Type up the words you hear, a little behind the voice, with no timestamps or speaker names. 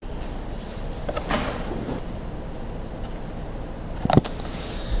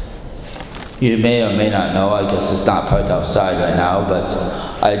You may or may not know, I guess it's not parked outside right now, but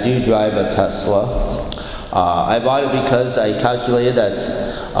I do drive a Tesla. I bought it because I calculated that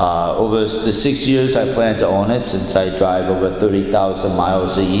over the 6 years I plan to own it, since I drive over 30,000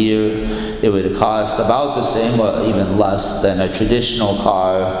 miles a year, it would cost about the same or even less than a traditional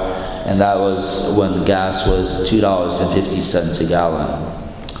car, and that was when gas was $2.50 a gallon.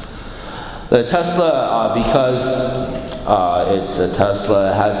 The Tesla, because it's a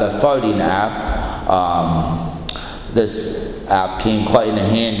Tesla, has a farting app. This app came quite in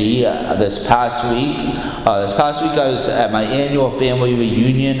handy this past week. This past week I was at my annual family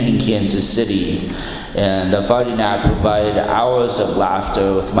reunion in Kansas City, and the farting app provided hours of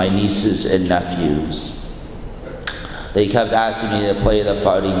laughter with my nieces and nephews. They kept asking me to play the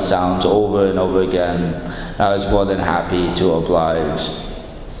farting sounds over and over again, and I was more than happy to oblige.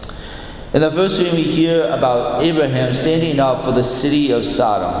 In the first reading we hear about Abraham standing up for the city of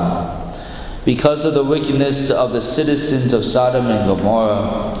Sodom. Because of the wickedness of the citizens of Sodom and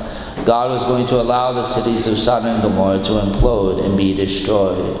Gomorrah, God was going to allow the cities of Sodom and Gomorrah to implode and be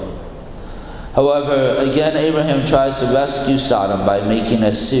destroyed. However, again Abraham tries to rescue Sodom by making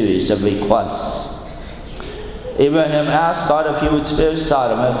a series of requests. Abraham asked God if he would spare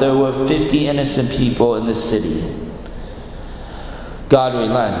Sodom if there were 50 innocent people in the city. God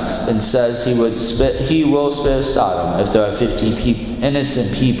relents and says he will spare Sodom if there are 50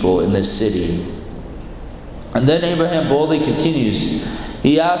 innocent people in this city. And then Abraham boldly continues.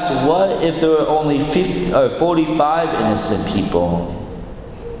 He asks, what if there were only 45 innocent people?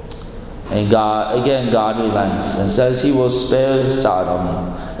 And God relents and says he will spare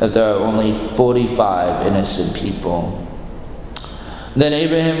Sodom if there are only 45 innocent people. Then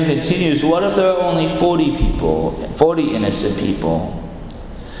Abraham continues, what if there are only 40 innocent people?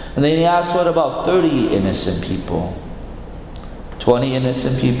 And then he asks, what about 30 innocent people? 20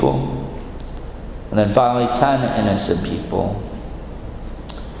 innocent people? And then finally 10 innocent people.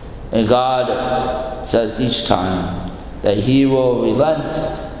 And God says each time that he will relent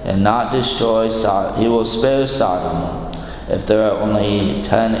and not destroy Sodom. He will spare Sodom if there are only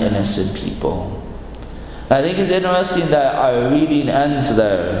 10 innocent people. And I think it's interesting that our reading ends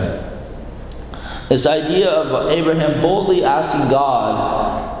there. This idea of Abraham boldly asking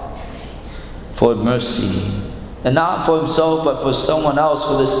God for mercy, and not for himself but for someone else,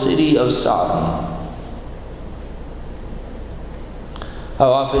 for the city of Sodom.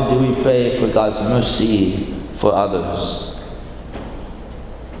 How often do we pray for God's mercy for others?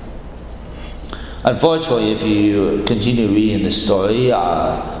 Unfortunately, if you continue reading the story,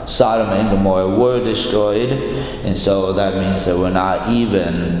 Sodom and Gomorrah were destroyed, and so that means there were not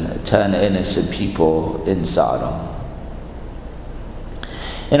even 10 innocent people in Sodom.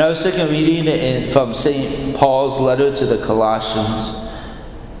 In our second reading from St. Paul's letter to the Colossians,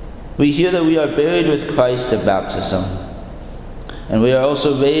 we hear that we are buried with Christ in baptism, and we are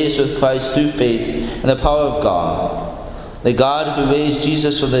also raised with Christ through faith in the power of God. The God who raised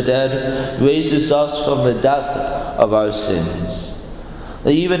Jesus from the dead raises us from the death of our sins.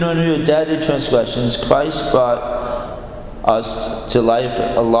 That even when we were dead in transgressions, Christ brought us to life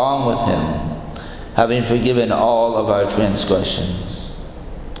along with him, having forgiven all of our transgressions.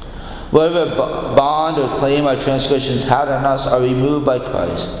 Whatever bond or claim our transgressions had on us are removed by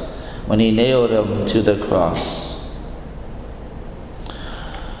Christ when he nailed them to the cross.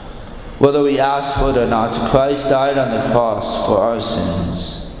 Whether we ask for it or not, Christ died on the cross for our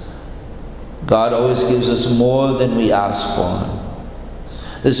sins. God always gives us more than we ask for.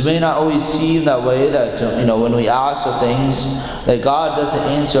 This may not always seem that way, that when we ask for things, that God doesn't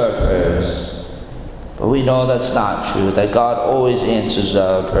answer our prayers. But we know that's not true, that God always answers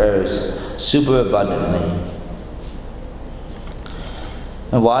our prayers super abundantly.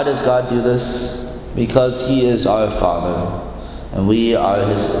 And why does God do this? Because he is our Father, and we are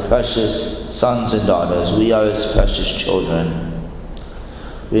his precious sons and daughters. We are his precious children.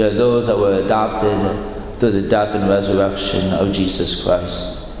 We are those that were adopted through the death and resurrection of Jesus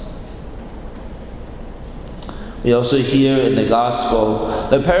Christ. We also hear in the Gospel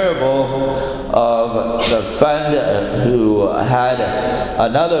the parable of the friend who had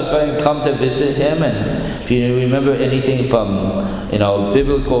another friend come to visit him. And if you remember anything from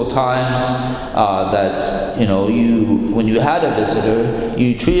biblical times, that when you had a visitor,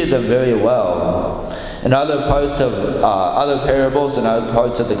 you treated them very well. In other parts of other parables and other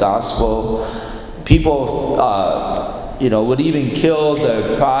parts of the Gospel, people would even kill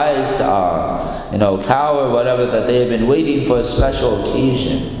their prized cow or whatever that they had been waiting for a special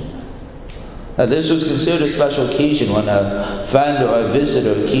occasion. This was considered a special occasion when a friend or a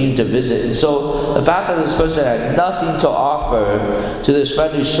visitor came to visit. And so the fact that this person had nothing to offer to this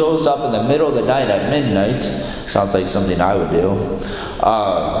friend who shows up in the middle of the night at midnight, sounds like something I would do.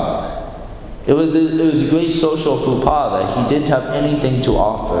 It was a great social faux pas that he didn't have anything to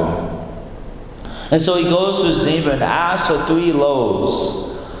offer. And so he goes to his neighbor and asks for 3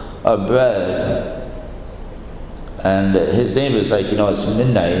 loaves of bread. And his neighbor's like, it's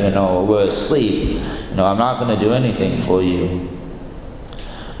midnight, we're asleep. I'm not going to do anything for you.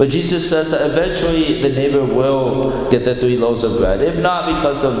 But Jesus says that eventually the neighbor will get the 3 loaves of bread, if not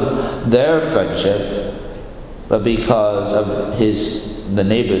because of their friendship, but because of the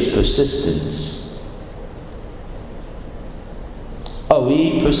neighbor's persistence. Are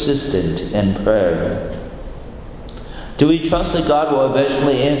we persistent in prayer? Do we trust that God will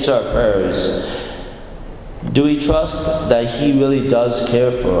eventually answer our prayers? Do we trust that He really does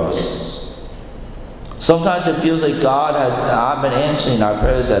care for us? Sometimes it feels like God has not been answering our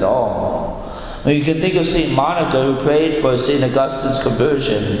prayers at all. You can think of St. Monica, who prayed for St. Augustine's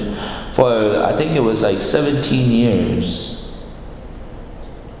conversion for, I think it was like 17 years.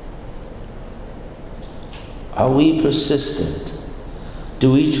 Are we persistent?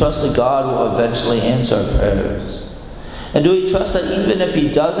 Do we trust that God will eventually answer our prayers? And do we trust that even if He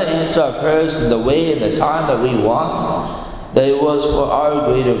doesn't answer our prayers in the way and the time that we want, that it was for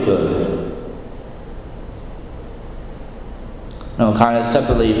our greater good? Kind of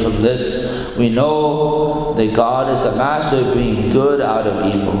separately from this, we know that God is the master of bringing good out of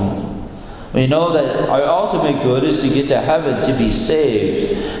evil. We know that our ultimate good is to get to heaven, to be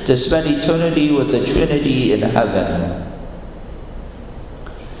saved, to spend eternity with the Trinity in heaven.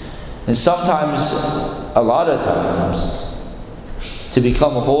 And sometimes, a lot of times, to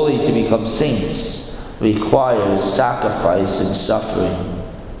become holy, to become saints, requires sacrifice and suffering.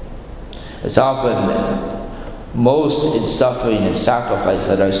 It's often most in suffering and sacrifice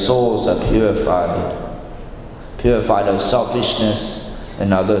that our souls are purified of selfishness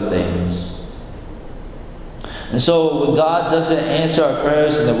and other things. And so when God doesn't answer our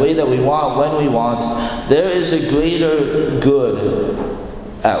prayers in the way that we want, when we want, there is a greater good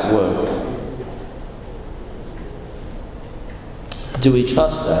at work. Do we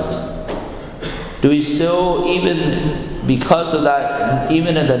trust that? Do we still, even because of that, and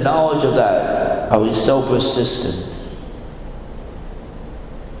even in the knowledge of that, are we still persistent?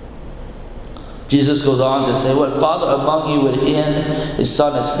 Jesus goes on to say, what father among you would hand his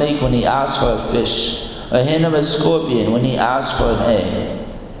son a snake when he asks for a fish, or hand him a scorpion when he asks for an egg?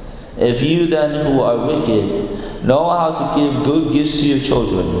 If you then, who are wicked, know how to give good gifts to your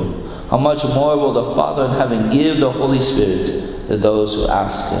children, how much more will the Father in heaven give the Holy Spirit to those who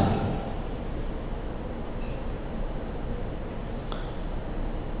ask Him?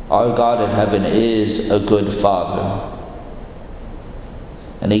 Our God in heaven is a good Father.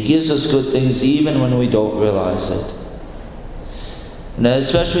 And He gives us good things even when we don't realize it. And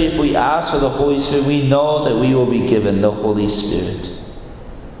especially if we ask for the Holy Spirit, we know that we will be given the Holy Spirit.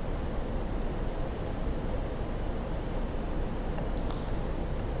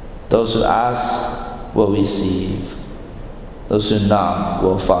 Those who ask will receive. Those who knock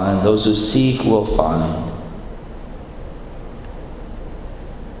will find. Those who seek will find.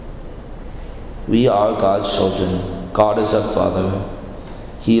 We are God's children. God is our Father.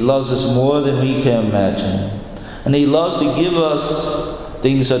 He loves us more than we can imagine. And He loves to give us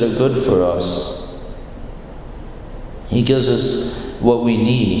things that are good for us. He gives us what we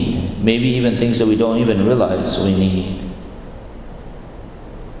need. Maybe even things that we don't even realize we need.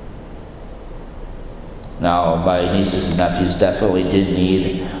 Now, my nieces and nephews definitely did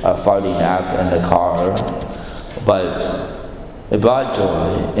need a farting app in the car, but it brought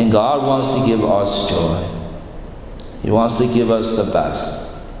joy, and God wants to give us joy. He wants to give us the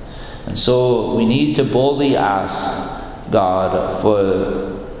best. And so we need to boldly ask God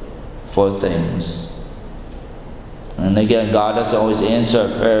for things. And again, God doesn't always answer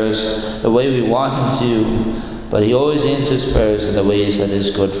our prayers the way we want Him to, but He always answers prayers in the ways that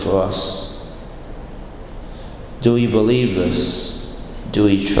is good for us. Do we believe this? Do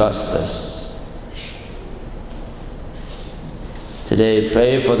we trust this? Today,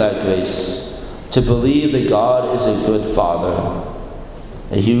 pray for that grace to believe that God is a good Father,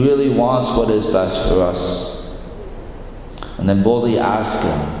 that He really wants what is best for us, and then boldly ask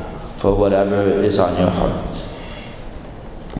Him for whatever is on your heart.